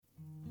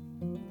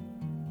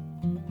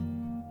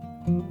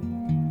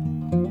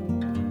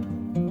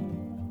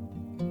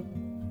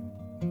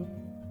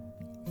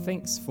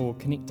Thanks for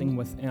connecting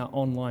with our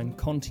online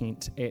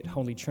content at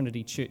Holy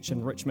Trinity Church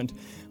in Richmond.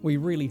 We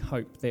really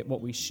hope that what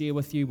we share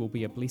with you will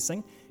be a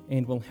blessing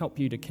and will help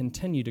you to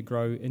continue to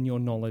grow in your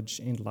knowledge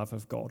and love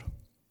of God.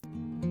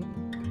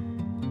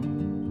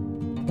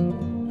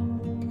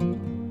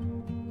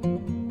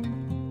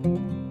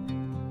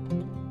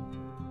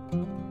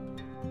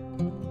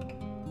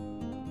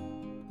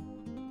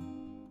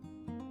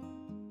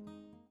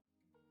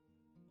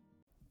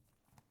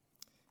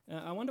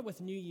 I wonder,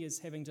 with New Year's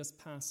having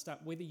just passed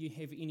up, whether you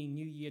have any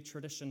New Year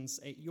traditions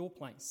at your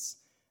place.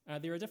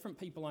 There are different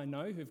people I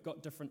know who've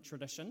got different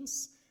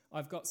traditions.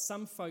 I've got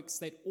some folks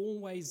that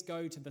always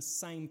go to the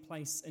same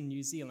place in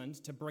New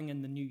Zealand to bring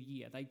in the new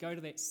year. They go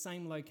to that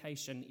same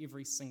location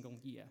every single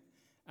year.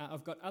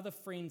 I've got other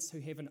friends who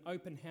have an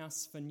open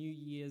house for New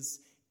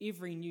Year's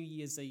every New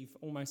Year's Eve,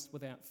 almost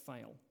without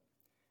fail.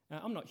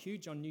 I'm not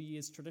huge on New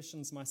Year's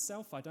traditions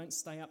myself. I don't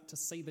stay up to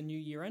see the new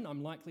year in.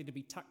 I'm likely to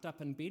be tucked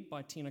up in bed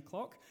by 10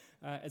 o'clock.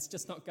 It's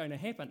just not going to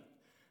happen.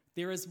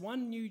 There is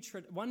one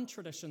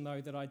tradition, though,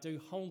 that I do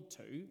hold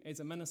to as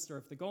a minister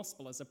of the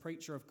gospel, as a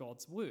preacher of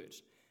God's word.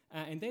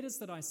 And that is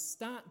that I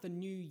start the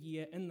new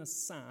year in the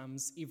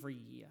Psalms every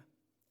year.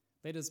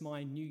 That is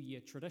my New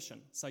Year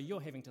tradition. So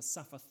you're having to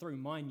suffer through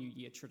my New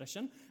Year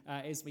tradition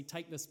as we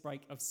take this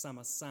break of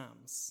summer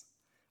Psalms.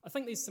 I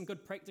think there's some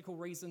good practical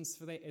reasons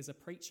for that as a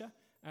preacher.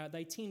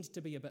 They tend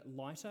to be a bit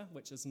lighter,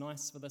 which is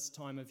nice for this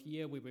time of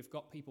year where we've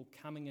got people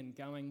coming and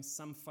going,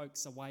 some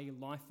folks away,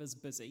 life is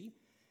busy.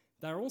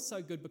 They're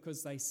also good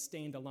because they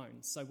stand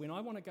alone. So when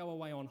I want to go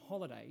away on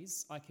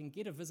holidays, I can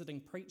get a visiting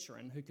preacher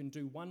in who can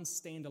do one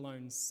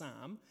standalone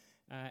psalm,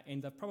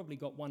 and they've probably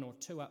got one or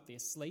two up their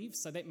sleeves,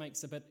 so that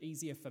makes it a bit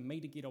easier for me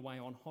to get away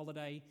on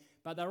holiday.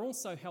 But they're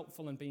also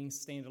helpful in being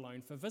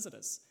standalone for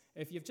visitors.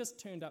 If you've just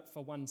turned up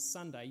for one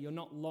Sunday, you're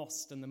not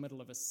lost in the middle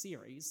of a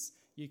series.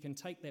 You can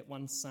take that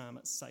one psalm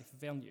at safe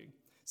value.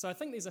 So I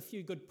think there's a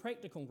few good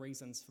practical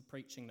reasons for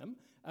preaching them,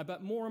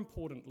 but more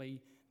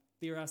importantly,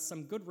 there are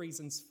some good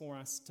reasons for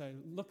us to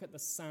look at the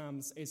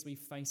Psalms as we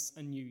face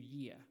a new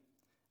year.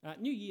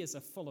 New years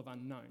are full of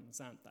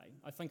unknowns, aren't they?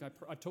 I think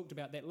I talked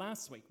about that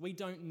last week. We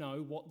don't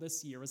know what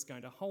this year is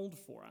going to hold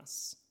for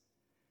us.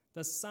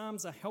 The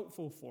Psalms are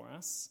helpful for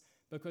us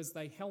because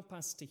they help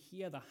us to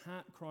hear the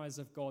heart cries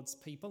of God's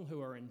people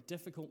who are in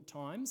difficult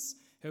times,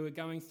 who are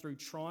going through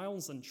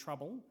trials and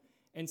trouble,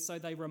 and so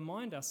they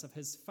remind us of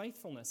his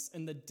faithfulness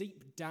in the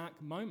deep, dark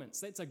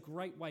moments. That's a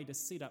great way to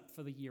set up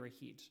for the year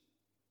ahead.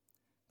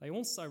 They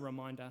also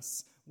remind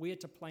us where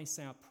to place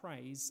our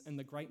praise in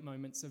the great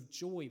moments of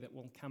joy that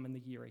will come in the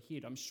year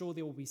ahead. I'm sure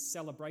there will be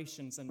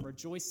celebrations and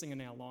rejoicing in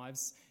our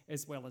lives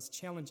as well as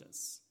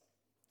challenges.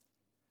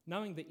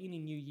 Knowing that any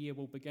new year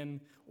will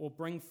begin or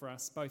bring for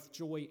us both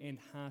joy and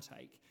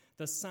heartache,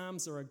 the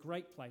Psalms are a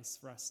great place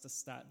for us to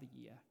start the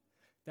year.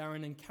 They're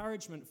an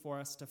encouragement for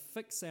us to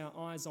fix our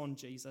eyes on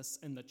Jesus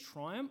in the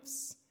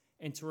triumphs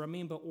and to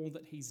remember all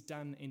that he's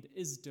done and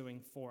is doing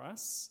for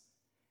us.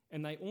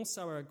 And they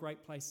also are a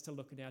great place to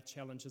look at our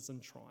challenges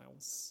and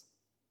trials.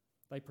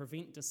 They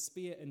prevent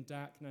despair in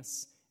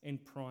darkness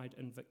and pride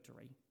in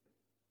victory.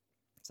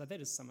 So that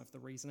is some of the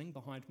reasoning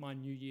behind my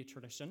New Year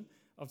tradition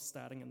of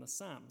starting in the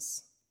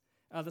Psalms.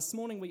 This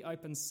morning we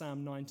open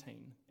Psalm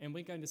 19, and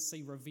we're going to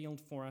see revealed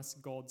for us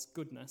God's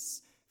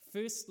goodness.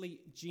 Firstly,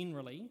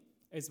 generally,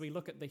 as we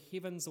look at the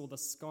heavens or the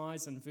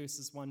skies in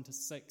verses 1 to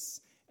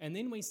 6, and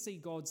then we see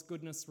God's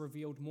goodness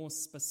revealed more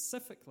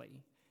specifically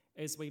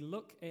as we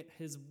look at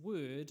his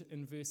word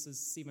in verses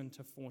 7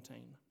 to 14.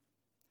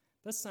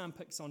 This psalm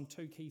picks on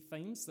two key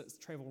themes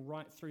that travel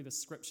right through the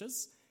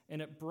scriptures,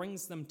 and it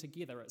brings them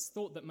together. It's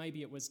thought that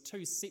maybe it was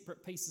two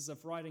separate pieces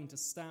of writing to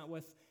start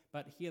with,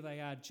 but here they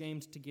are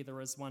jammed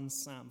together as one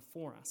psalm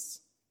for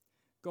us.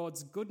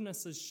 God's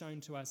goodness is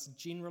shown to us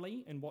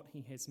generally in what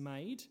he has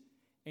made,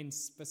 and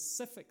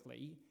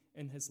specifically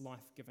in his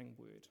life-giving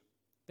word.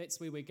 That's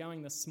where we're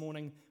going this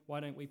morning. Why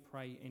don't we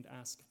pray and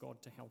ask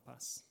God to help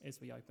us as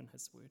we open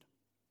his word?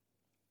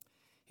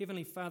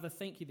 Heavenly Father,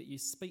 thank you that you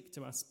speak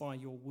to us by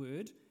your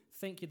word.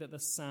 Thank you that the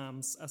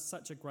Psalms are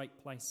such a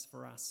great place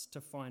for us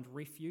to find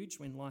refuge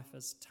when life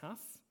is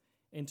tough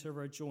and to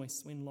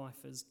rejoice when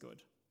life is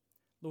good.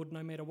 Lord,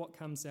 no matter what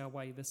comes our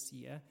way this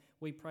year,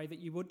 we pray that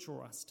you would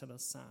draw us to the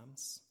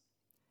Psalms.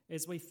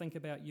 As we think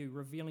about you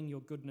revealing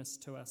your goodness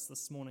to us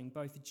this morning,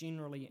 both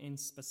generally and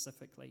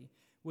specifically,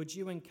 would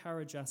you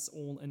encourage us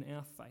all in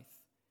our faith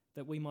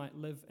that we might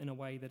live in a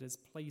way that is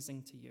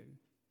pleasing to you?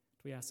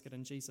 We ask it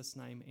in Jesus'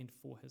 name and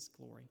for his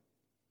glory.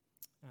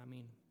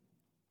 Amen.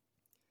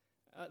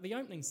 The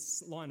opening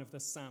line of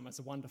this psalm is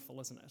wonderful,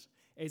 isn't it?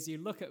 As you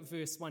look at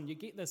verse 1, you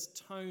get this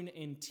tone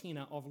and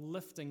tenor of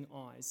lifting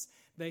eyes.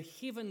 The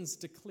heavens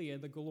declare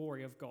the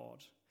glory of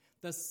God.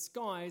 The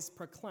skies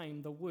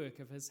proclaim the work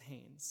of his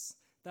hands.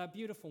 They're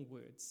beautiful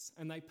words,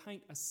 and they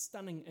paint a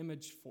stunning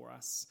image for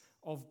us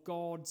of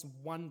God's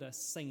wonder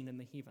seen in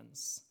the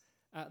heavens.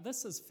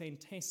 This is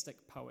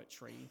fantastic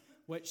poetry,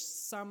 which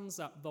sums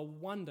up the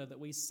wonder that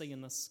we see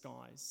in the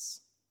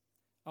skies.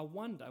 A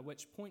wonder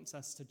which points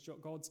us to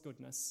God's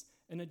goodness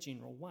in a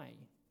general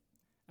way.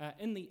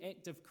 In the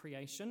act of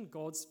creation,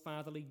 God's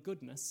fatherly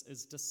goodness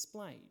is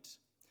displayed.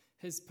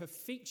 His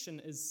perfection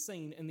is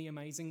seen in the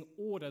amazing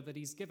order that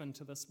he's given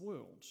to this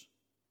world.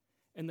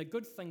 In the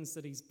good things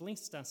that he's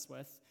blessed us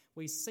with,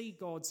 we see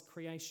God's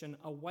creation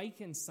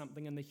awaken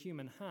something in the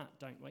human heart,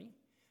 don't we?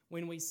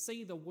 When we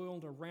see the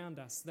world around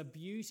us, the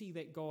beauty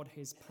that God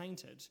has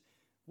painted,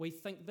 we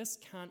think this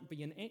can't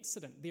be an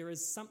accident. There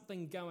is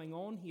something going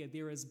on here.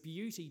 There is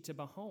beauty to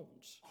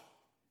behold.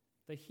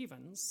 The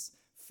heavens,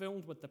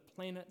 filled with the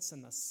planets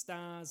and the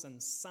stars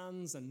and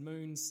suns and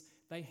moons,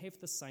 they have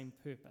the same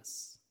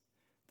purpose.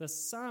 The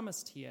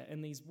psalmist here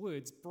in these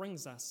words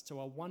brings us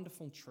to a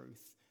wonderful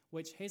truth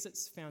which has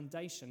its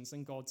foundations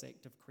in God's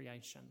act of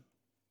creation.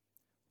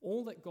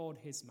 All that God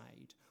has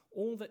made,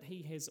 all that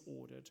he has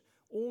ordered,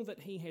 all that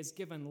he has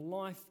given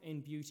life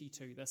and beauty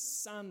to, the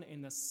sun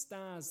and the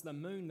stars, the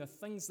moon, the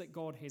things that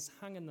God has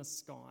hung in the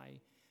sky,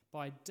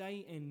 by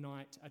day and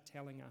night are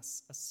telling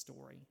us a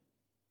story.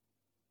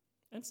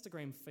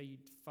 Instagram feed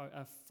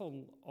are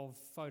full of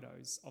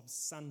photos of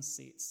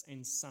sunsets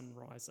and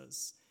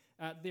sunrises.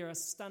 There are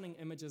stunning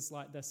images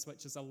like this,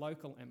 which is a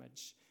local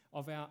image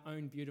of our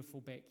own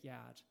beautiful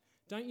backyard.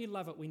 Don't you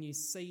love it when you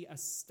see a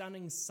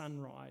stunning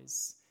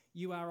sunrise?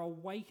 You are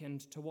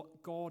awakened to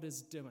what God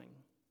is doing.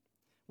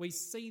 We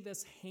see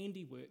this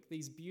handiwork,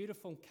 these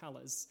beautiful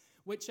colours,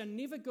 which are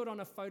never good on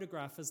a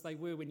photograph as they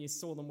were when you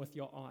saw them with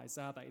your eyes,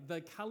 are they?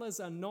 The colours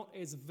are not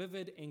as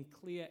vivid and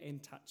clear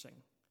and touching.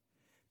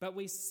 But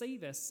we see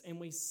this and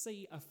we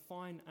see a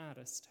fine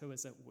artist who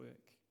is at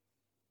work.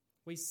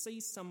 We see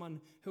someone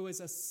who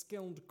is a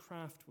skilled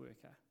craft worker.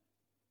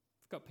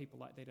 We've got people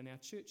like that in our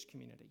church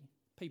community.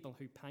 People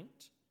who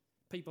paint,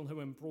 people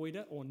who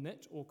embroider or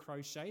knit or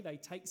crochet. They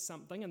take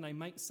something and they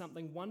make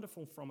something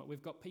wonderful from it.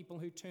 We've got people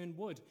who turn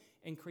wood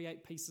and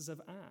create pieces of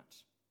art.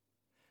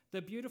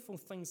 The beautiful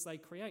things they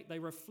create, they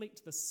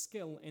reflect the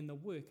skill and the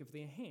work of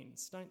their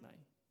hands, don't they?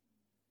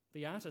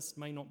 The artist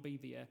may not be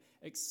there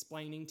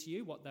explaining to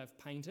you what they've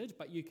painted,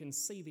 but you can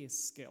see their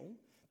skill.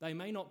 They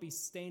may not be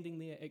standing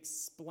there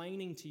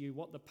explaining to you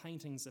what the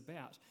painting's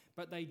about,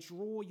 but they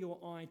draw your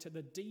eye to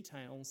the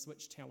details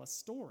which tell a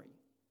story.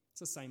 It's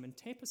the same in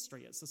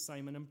tapestry, it's the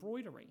same in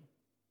embroidery.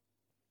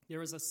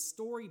 There is a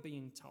story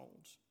being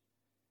told.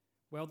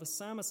 Well, the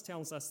psalmist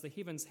tells us the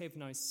heavens have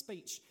no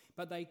speech,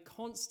 but they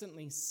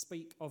constantly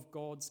speak of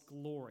God's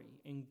glory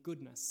and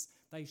goodness.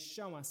 They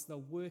show us the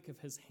work of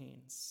his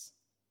hands.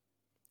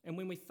 And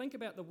when we think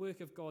about the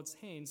work of God's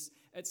hands,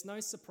 it's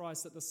no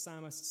surprise that the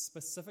psalmist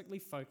specifically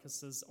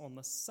focuses on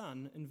the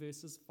sun in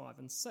verses 5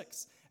 and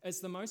 6. It's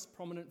the most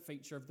prominent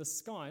feature of the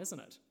sky, isn't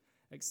it?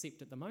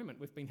 Except at the moment,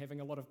 we've been having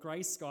a lot of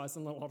grey skies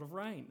and a lot of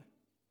rain.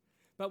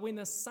 But when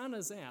the sun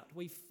is out,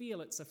 we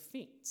feel its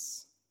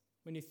effects.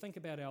 When you think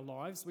about our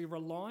lives, we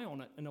rely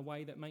on it in a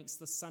way that makes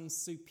the sun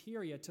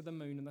superior to the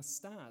moon and the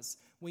stars.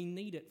 We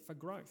need it for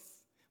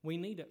growth. We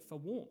need it for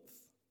warmth.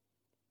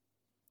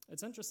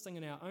 It's interesting,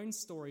 in our own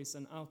stories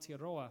in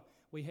Aotearoa,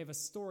 we have a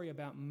story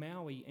about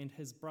Maui and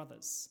his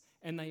brothers,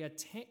 and they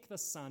attack the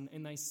sun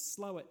and they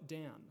slow it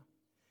down.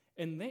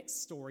 In that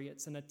story,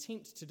 it's an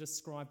attempt to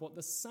describe what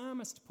the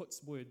psalmist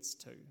puts words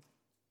to.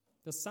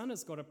 The sun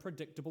has got a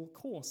predictable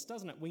course,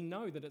 doesn't it? We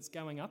know that it's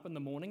going up in the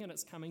morning and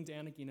it's coming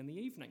down again in the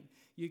evening.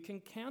 You can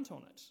count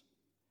on it.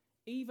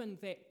 Even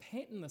that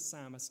pattern, the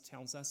psalmist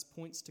tells us,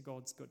 points to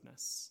God's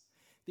goodness.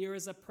 There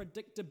is a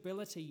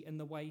predictability in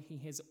the way he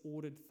has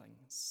ordered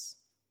things.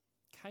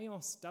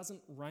 Chaos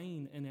doesn't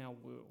reign in our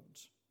world.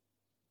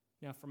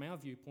 Now, from our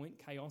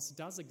viewpoint, chaos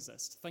does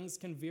exist. Things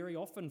can very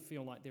often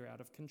feel like they're out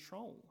of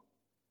control.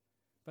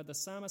 But the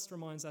psalmist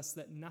reminds us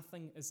that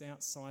nothing is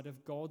outside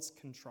of God's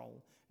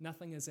control.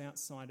 Nothing is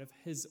outside of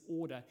his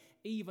order.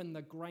 Even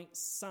the great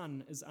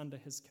sun is under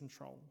his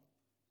control.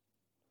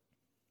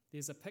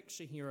 There's a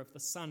picture here of the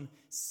sun,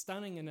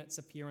 stunning in its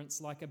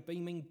appearance like a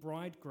beaming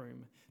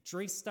bridegroom,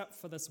 dressed up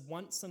for this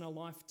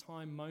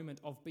once-in-a-lifetime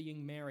moment of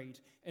being married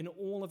in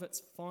all of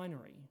its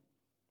finery.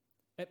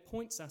 It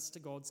points us to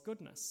God's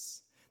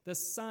goodness. The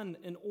sun,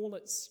 in all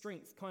its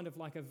strength, kind of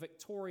like a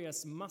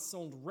victorious,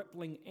 muscled,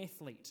 rippling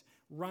athlete,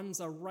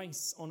 runs a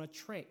race on a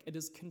track. It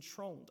is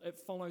controlled. It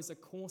follows a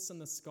course in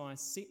the sky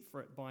set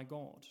for it by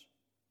God.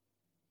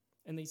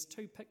 In these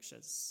two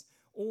pictures,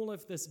 all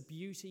of this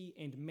beauty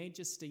and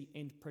majesty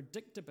and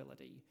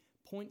predictability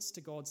points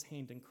to God's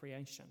hand in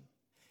creation.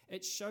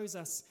 It shows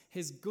us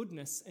his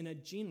goodness in a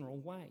general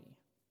way.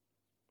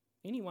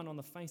 Anyone on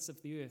the face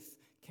of the earth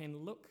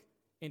can look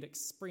and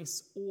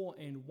express awe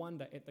and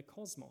wonder at the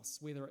cosmos,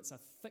 whether it's a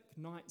thick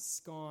night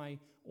sky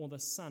or the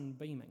sun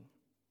beaming.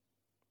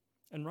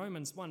 In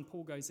Romans 1,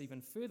 Paul goes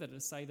even further to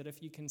say that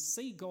if you can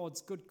see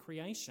God's good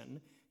creation,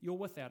 you're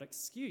without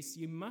excuse.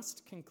 You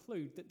must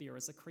conclude that there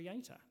is a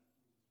creator.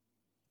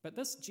 But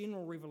this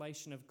general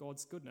revelation of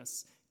God's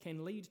goodness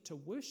can lead to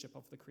worship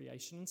of the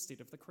creation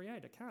instead of the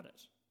creator, can't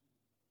it?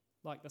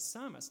 Like the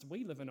psalmist,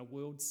 we live in a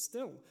world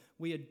still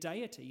where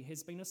deity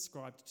has been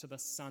ascribed to the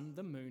sun,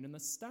 the moon, and the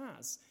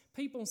stars.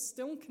 People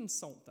still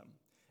consult them.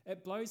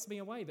 It blows me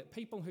away that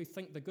people who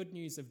think the good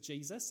news of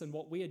Jesus and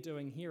what we're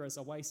doing here is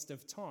a waste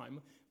of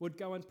time would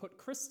go and put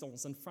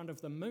crystals in front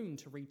of the moon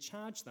to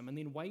recharge them and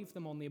then wave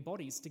them on their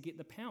bodies to get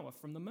the power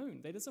from the moon.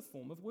 That is a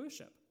form of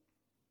worship.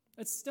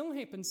 It still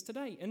happens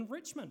today in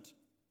Richmond.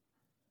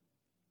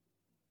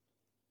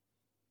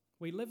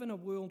 We live in a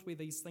world where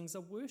these things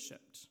are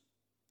worshipped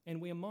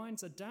and where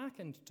minds are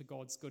darkened to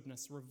God's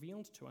goodness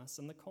revealed to us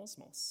in the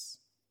cosmos.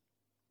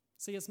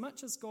 See, as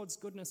much as God's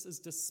goodness is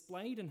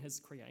displayed in his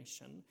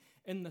creation,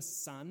 in the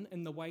sun,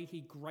 in the way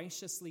he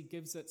graciously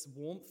gives its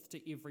warmth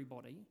to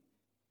everybody,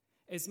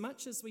 as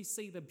much as we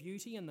see the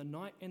beauty in the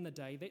night and the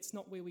day, that's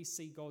not where we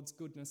see God's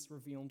goodness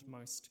revealed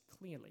most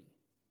clearly.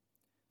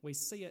 We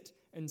see it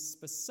in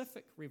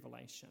specific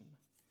revelation,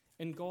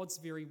 in God's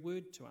very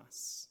word to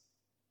us.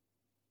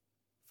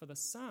 For the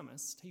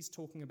psalmist, he's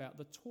talking about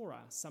the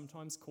Torah,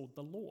 sometimes called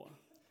the law.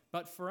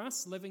 But for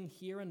us living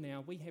here and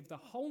now, we have the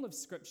whole of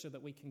Scripture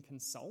that we can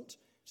consult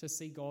to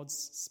see God's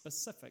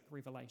specific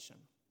revelation.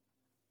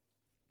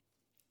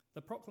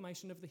 The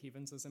proclamation of the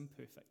heavens is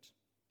imperfect,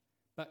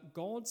 but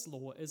God's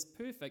law is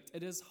perfect.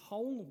 It is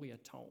whole, we are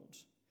told.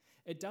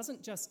 It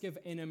doesn't just give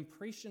an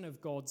impression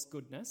of God's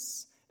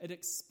goodness, it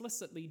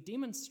explicitly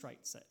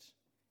demonstrates it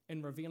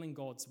in revealing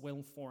God's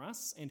will for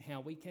us and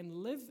how we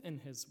can live in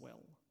his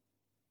will.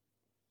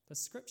 The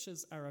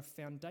Scriptures are a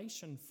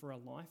foundation for a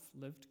life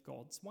lived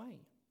God's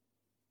way.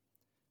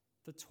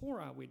 The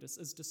Torah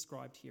is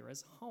described here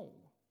as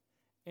whole,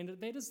 and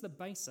that is the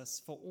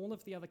basis for all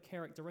of the other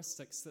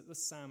characteristics that the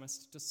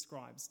psalmist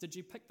describes. Did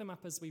you pick them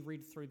up as we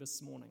read through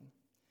this morning?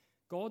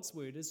 God's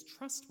word is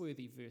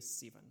trustworthy, verse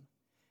 7.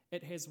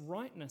 It has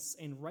rightness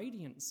and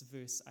radiance,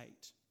 verse 8.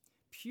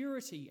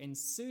 Purity and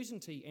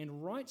certainty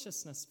and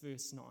righteousness,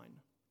 verse 9.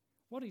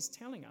 What he's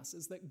telling us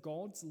is that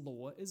God's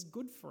law is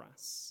good for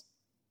us.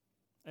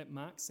 It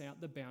marks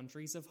out the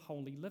boundaries of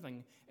holy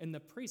living in the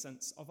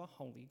presence of a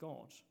holy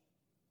God.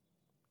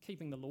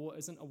 Keeping the law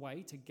isn't a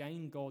way to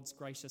gain God's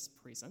gracious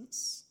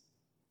presence,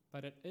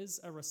 but it is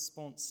a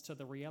response to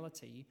the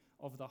reality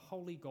of the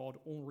holy God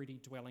already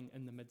dwelling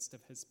in the midst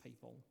of his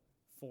people.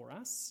 For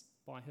us,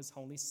 by his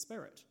Holy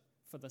Spirit.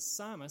 For the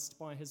psalmist,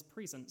 by his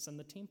presence in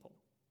the temple.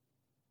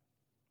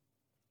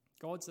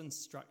 God's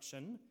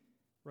instruction,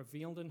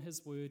 revealed in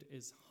his word,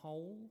 is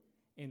whole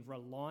and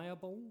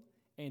reliable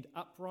and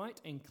upright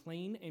and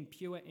clean and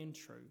pure and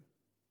true.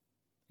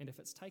 And if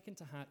it's taken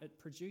to heart, it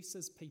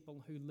produces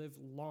people who live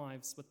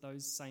lives with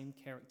those same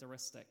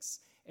characteristics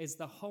as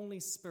the Holy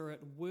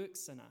Spirit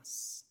works in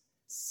us,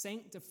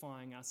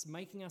 sanctifying us,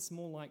 making us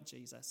more like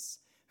Jesus,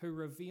 who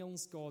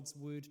reveals God's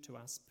word to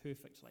us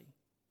perfectly.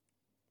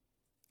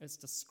 It's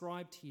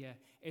described here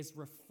as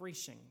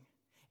refreshing,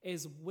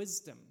 as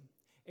wisdom,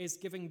 as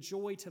giving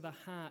joy to the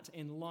heart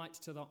and light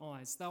to the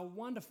eyes. They're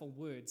wonderful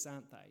words,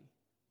 aren't they?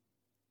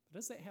 But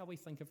is that how we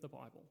think of the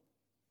Bible?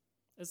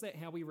 Is that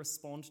how we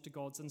respond to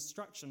God's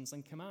instructions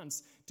and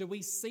commands? Do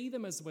we see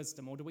them as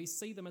wisdom or do we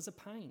see them as a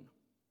pain?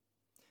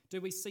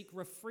 Do we seek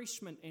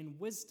refreshment and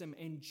wisdom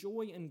and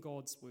joy in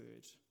God's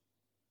word?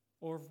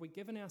 Or have we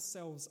given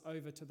ourselves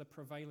over to the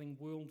prevailing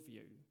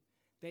worldview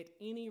that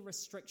any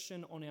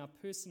restriction on our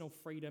personal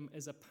freedom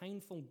is a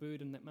painful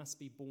burden that must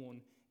be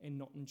borne and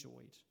not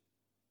enjoyed?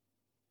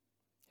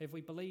 Have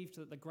we believed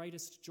that the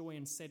greatest joy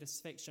and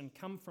satisfaction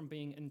come from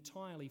being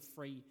entirely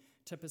free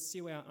to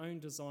pursue our own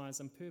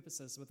desires and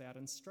purposes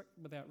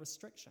without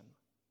restriction?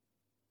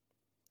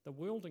 The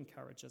world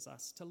encourages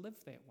us to live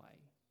that way.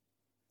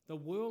 The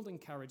world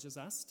encourages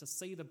us to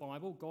see the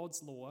Bible,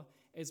 God's law,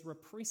 as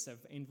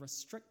repressive and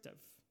restrictive.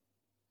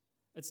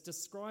 It's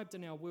described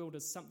in our world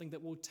as something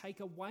that will take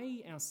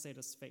away our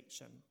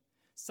satisfaction,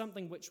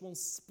 something which will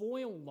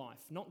spoil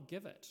life, not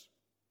give it.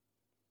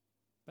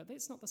 But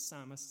that's not the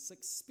psalmist's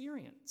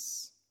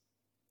experience.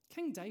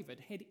 King David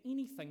had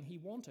anything he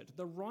wanted.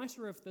 The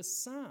writer of this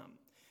psalm,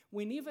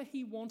 whenever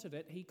he wanted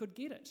it, he could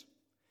get it.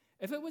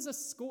 If it was a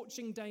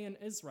scorching day in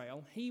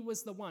Israel, he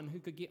was the one who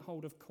could get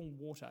hold of cool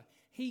water.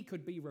 He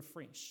could be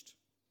refreshed.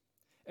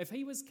 If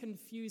he was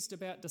confused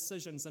about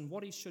decisions and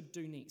what he should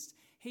do next,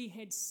 he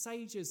had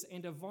sages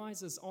and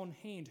advisors on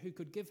hand who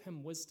could give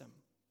him wisdom.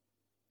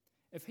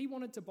 If he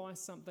wanted to buy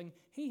something,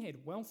 he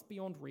had wealth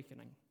beyond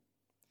reckoning.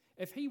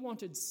 If he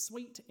wanted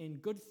sweet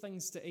and good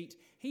things to eat,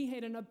 he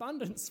had an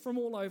abundance from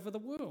all over the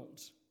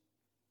world.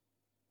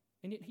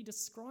 And yet he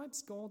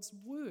describes God's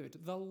word,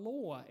 the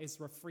law, as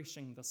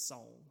refreshing the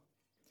soul,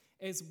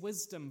 as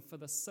wisdom for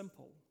the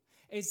simple,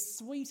 as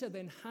sweeter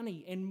than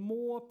honey and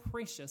more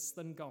precious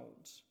than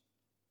gold.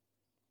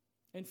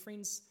 And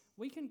friends,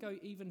 we can go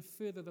even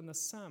further than the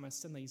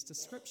psalmist in these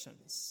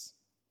descriptions.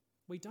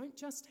 We don't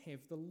just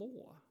have the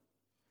law.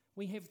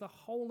 We have the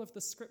whole of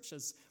the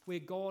Scriptures where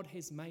God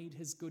has made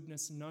his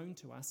goodness known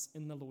to us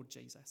in the Lord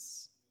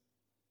Jesus.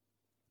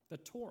 The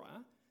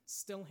Torah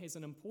still has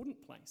an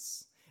important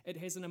place. It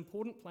has an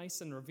important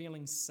place in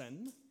revealing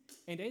sin,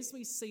 and as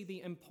we see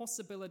the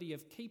impossibility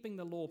of keeping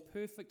the law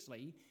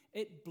perfectly,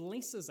 it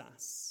blesses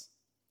us.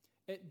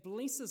 It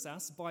blesses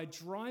us by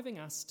driving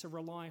us to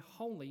rely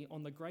wholly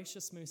on the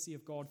gracious mercy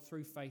of God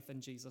through faith in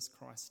Jesus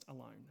Christ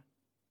alone.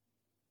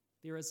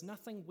 There is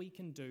nothing we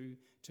can do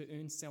to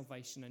earn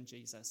salvation in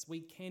Jesus.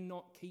 We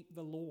cannot keep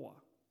the law.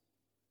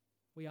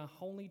 We are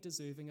wholly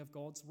deserving of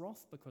God's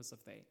wrath because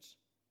of that.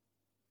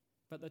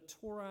 But the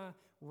Torah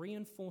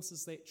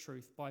reinforces that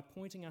truth by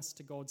pointing us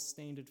to God's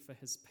standard for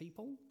his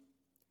people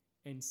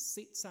and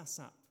sets us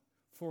up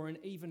for an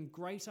even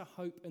greater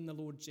hope in the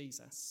Lord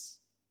Jesus.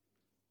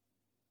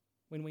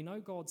 When we know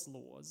God's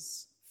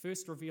laws,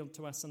 first revealed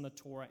to us in the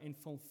Torah and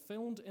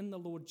fulfilled in the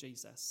Lord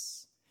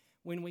Jesus,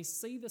 when we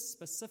see the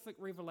specific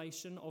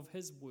revelation of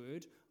his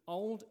word,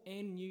 Old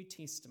and New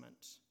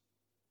Testament,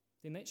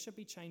 then that should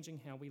be changing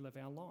how we live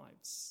our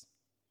lives.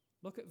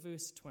 Look at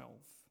verse 12.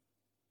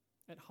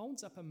 It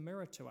holds up a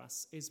mirror to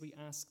us as we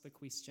ask the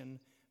question,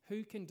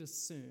 who can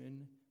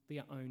discern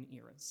their own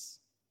errors?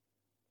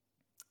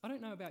 I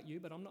don't know about you,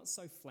 but I'm not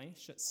so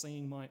flash at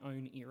seeing my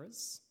own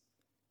errors.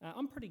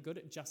 I'm pretty good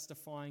at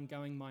justifying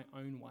going my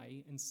own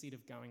way instead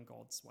of going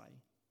God's way.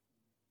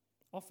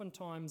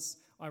 Oftentimes,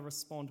 I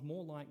respond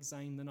more like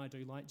Zane than I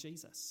do like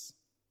Jesus.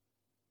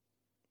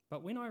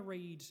 But when I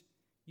read,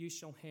 "You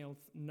shall have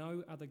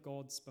no other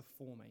gods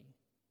before me,"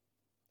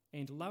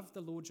 and love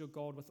the Lord your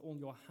God with all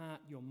your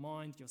heart, your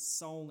mind, your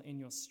soul, and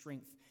your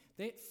strength,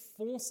 that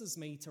forces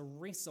me to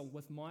wrestle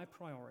with my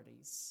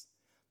priorities.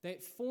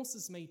 That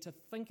forces me to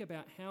think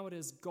about how it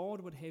is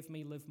God would have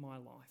me live my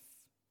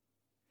life.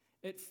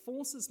 It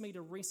forces me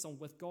to wrestle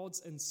with God's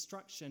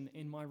instruction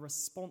and my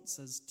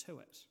responses to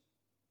it.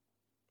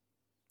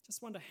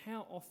 Just wonder,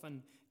 how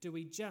often do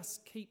we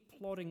just keep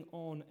plodding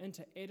on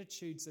into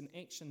attitudes and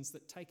actions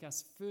that take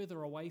us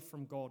further away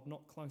from God,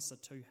 not closer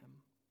to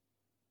him?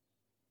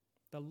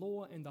 The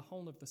law and the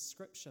whole of the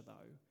scripture,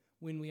 though,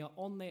 when we are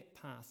on that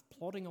path,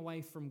 plodding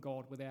away from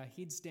God with our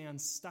heads down,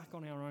 stuck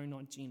on our own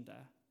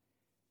agenda,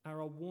 are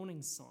a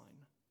warning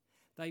sign.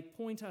 They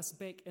point us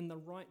back in the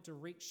right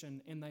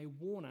direction and they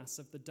warn us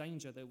of the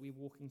danger that we're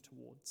walking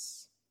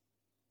towards.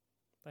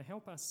 They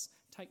help us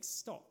take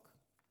stock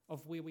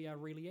of where we are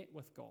really at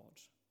with God.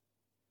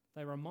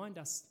 They remind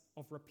us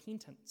of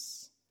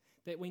repentance,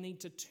 that we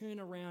need to turn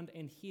around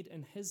and head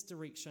in his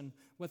direction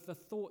with the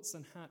thoughts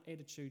and heart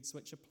attitudes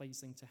which are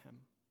pleasing to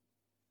him.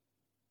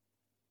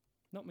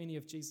 Not many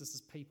of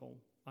Jesus' people,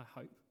 I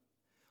hope,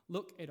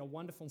 look at a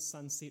wonderful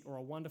sunset or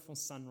a wonderful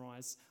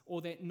sunrise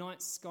or that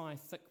night sky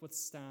thick with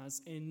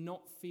stars and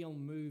not feel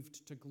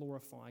moved to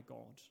glorify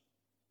God.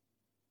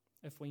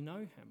 If we know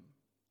him,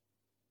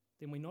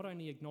 then we not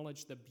only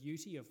acknowledge the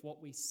beauty of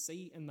what we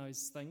see in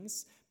those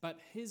things, but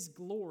his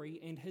glory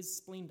and his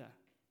splendor.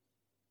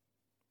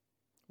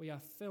 We are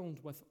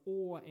filled with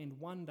awe and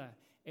wonder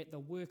at the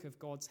work of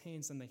God's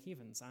hands in the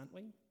heavens, aren't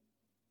we?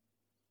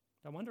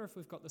 I wonder if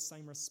we've got the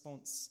same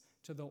response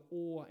to the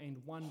awe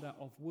and wonder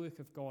of work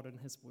of God in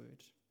his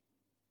word.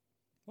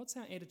 What's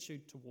our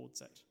attitude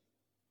towards it?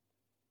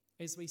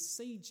 As we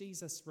see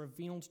Jesus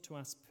revealed to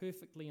us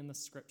perfectly in the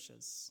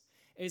scriptures,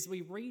 as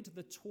we read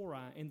the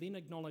Torah and then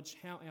acknowledge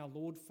how our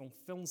Lord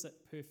fulfills it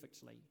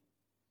perfectly,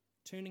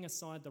 turning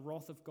aside the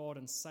wrath of God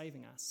and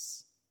saving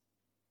us,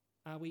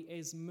 are we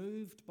as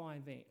moved by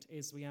that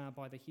as we are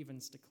by the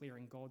heavens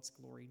declaring God's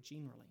glory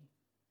generally?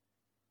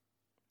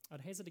 I'd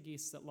hazard a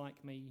guess that,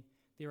 like me,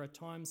 there are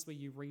times where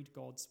you read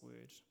God's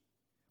word,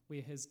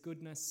 where his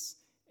goodness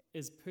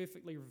is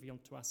perfectly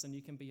revealed to us and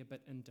you can be a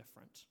bit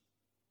indifferent.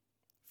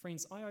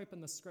 Friends, I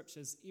open the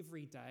scriptures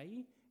every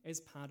day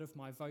as part of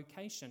my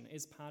vocation,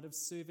 as part of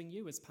serving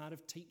you, as part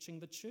of teaching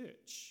the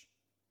church.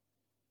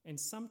 And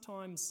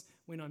sometimes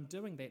when I'm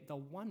doing that, the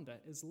wonder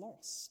is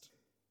lost.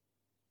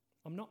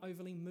 I'm not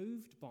overly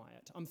moved by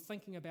it. I'm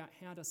thinking about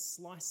how to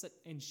slice it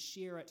and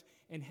share it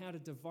and how to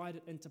divide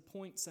it into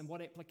points and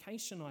what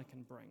application I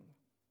can bring.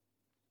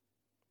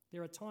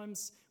 There are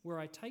times where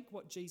I take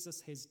what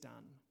Jesus has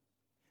done,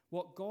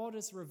 what God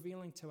is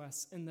revealing to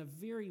us in the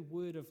very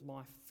word of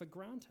life, for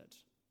granted.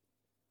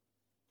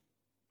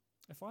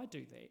 If I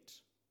do that,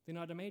 then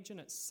I'd imagine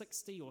at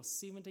 60 or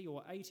 70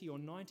 or 80 or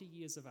 90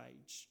 years of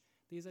age,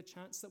 there's a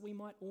chance that we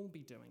might all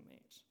be doing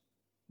that.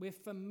 We're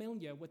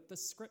familiar with the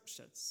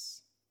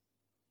scriptures.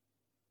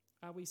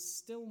 Are we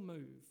still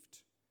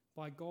moved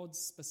by God's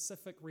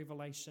specific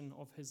revelation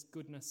of his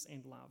goodness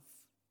and love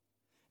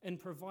in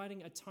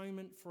providing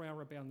atonement for our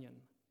rebellion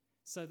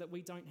so that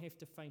we don't have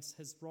to face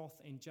his wrath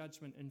and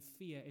judgment and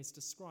fear as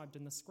described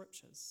in the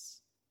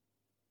scriptures?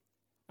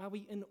 Are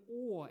we in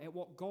awe at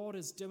what God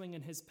is doing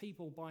in his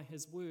people by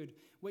his word,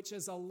 which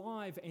is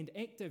alive and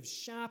active,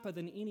 sharper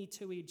than any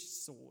two-edged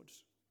sword,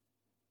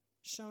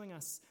 showing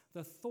us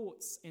the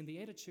thoughts and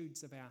the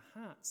attitudes of our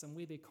hearts and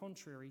where they're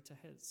contrary to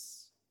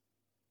his?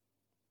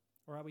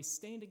 Or are we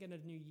standing in a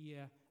new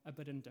year a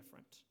bit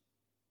indifferent?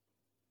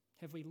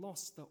 Have we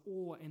lost the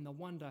awe and the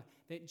wonder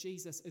that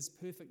Jesus is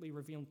perfectly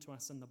revealed to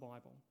us in the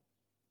Bible?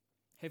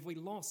 Have we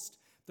lost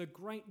the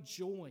great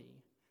joy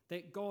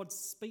that God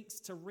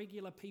speaks to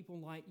regular people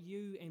like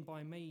you and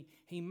by me?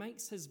 He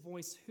makes his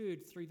voice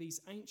heard through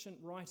these ancient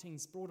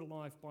writings brought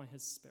alive by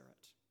his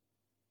Spirit.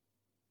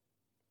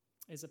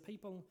 As a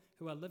people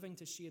who are living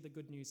to share the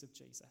good news of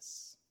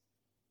Jesus,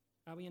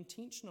 are we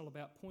intentional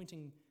about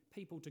pointing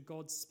people to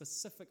God's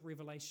specific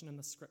revelation in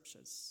the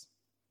scriptures?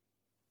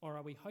 Or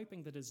are we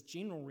hoping that as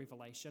general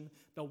revelation,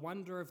 the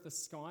wonder of the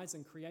skies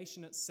and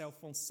creation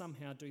itself will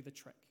somehow do the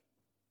trick?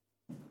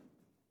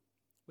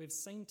 We've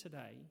seen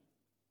today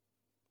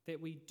that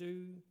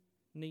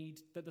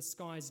that the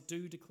skies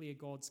do declare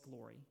God's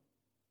glory.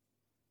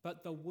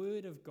 But the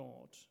Word of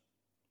God,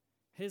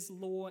 His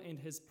law and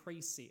His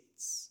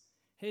precepts,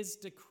 His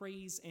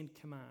decrees and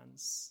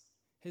commands,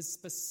 His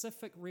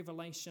specific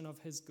revelation of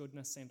His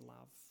goodness and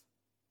love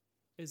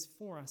is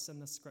for us in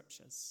the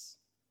Scriptures.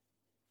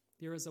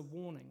 There is a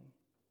warning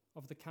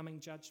of the coming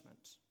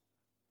judgment.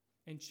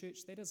 And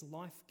church, that is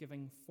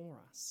life-giving for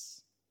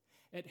us.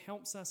 It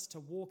helps us to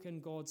walk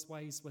in God's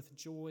ways with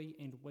joy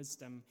and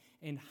wisdom,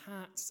 and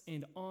hearts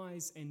and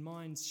eyes and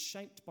minds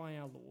shaped by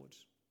our Lord,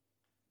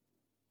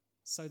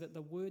 so that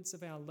the words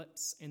of our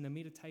lips and the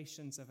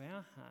meditations of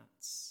our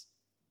hearts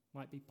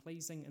might be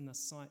pleasing in the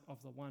sight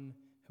of the one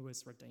who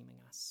is redeeming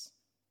us.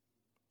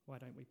 Why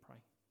don't we pray?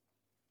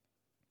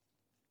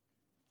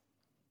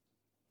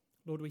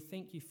 Lord, we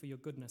thank you for your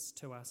goodness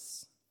to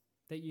us,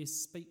 that you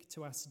speak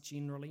to us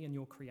generally in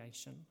your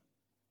creation,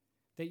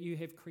 that you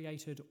have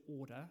created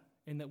order,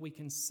 and that we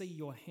can see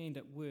your hand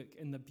at work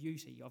in the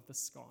beauty of the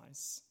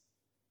skies.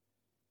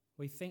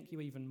 We thank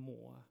you even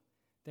more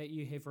that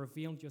you have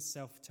revealed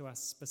yourself to us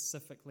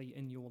specifically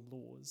in your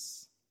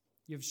laws.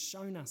 You've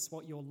shown us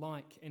what you're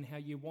like and how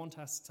you want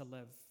us to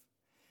live.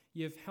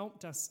 You've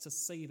helped us to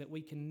see that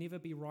we can never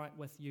be right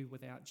with you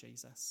without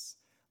Jesus.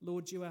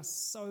 Lord, you are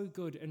so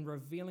good in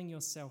revealing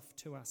yourself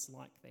to us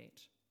like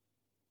that.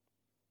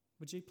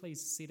 Would you please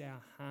set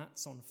our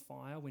hearts on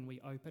fire when we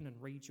open and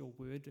read your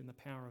word in the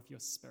power of your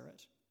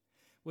Spirit?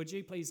 Would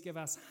you please give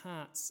us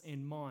hearts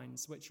and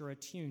minds which are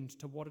attuned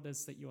to what it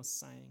is that you're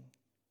saying?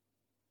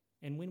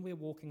 And when we're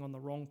walking on the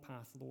wrong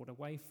path, Lord,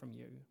 away from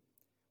you,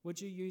 would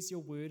you use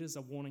your word as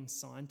a warning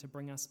sign to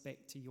bring us back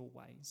to your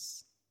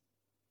ways?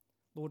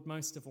 Lord,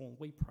 most of all,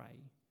 we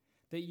pray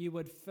that you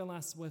would fill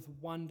us with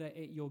wonder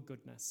at your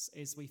goodness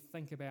as we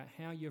think about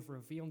how you've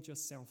revealed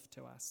yourself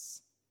to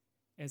us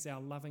as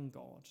our loving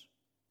God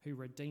who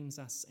redeems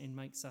us and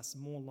makes us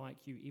more like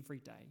you every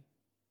day.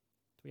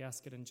 We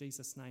ask it in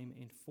Jesus' name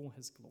and for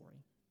his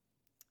glory.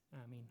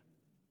 Amen.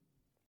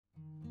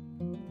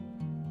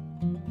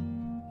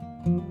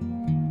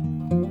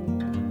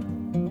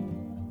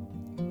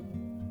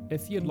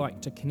 If you'd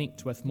like to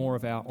connect with more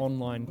of our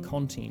online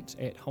content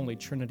at Holy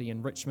Trinity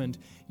in Richmond,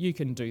 you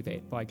can do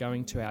that by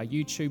going to our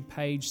YouTube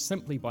page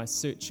simply by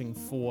searching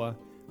for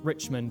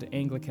Richmond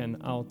Anglican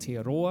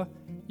Aotearoa.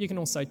 You can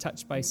also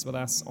touch base with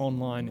us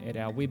online at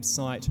our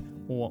website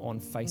or on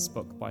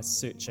Facebook by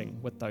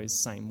searching with those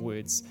same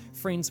words.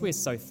 Friends, we're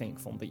so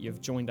thankful that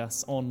you've joined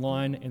us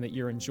online and that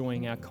you're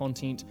enjoying our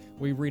content.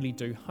 We really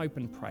do hope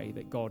and pray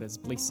that God is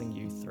blessing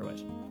you through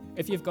it.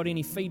 If you've got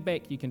any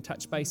feedback, you can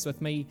touch base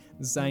with me,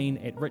 Zane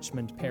at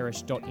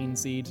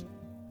richmondparish.nz.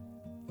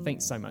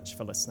 Thanks so much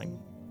for listening.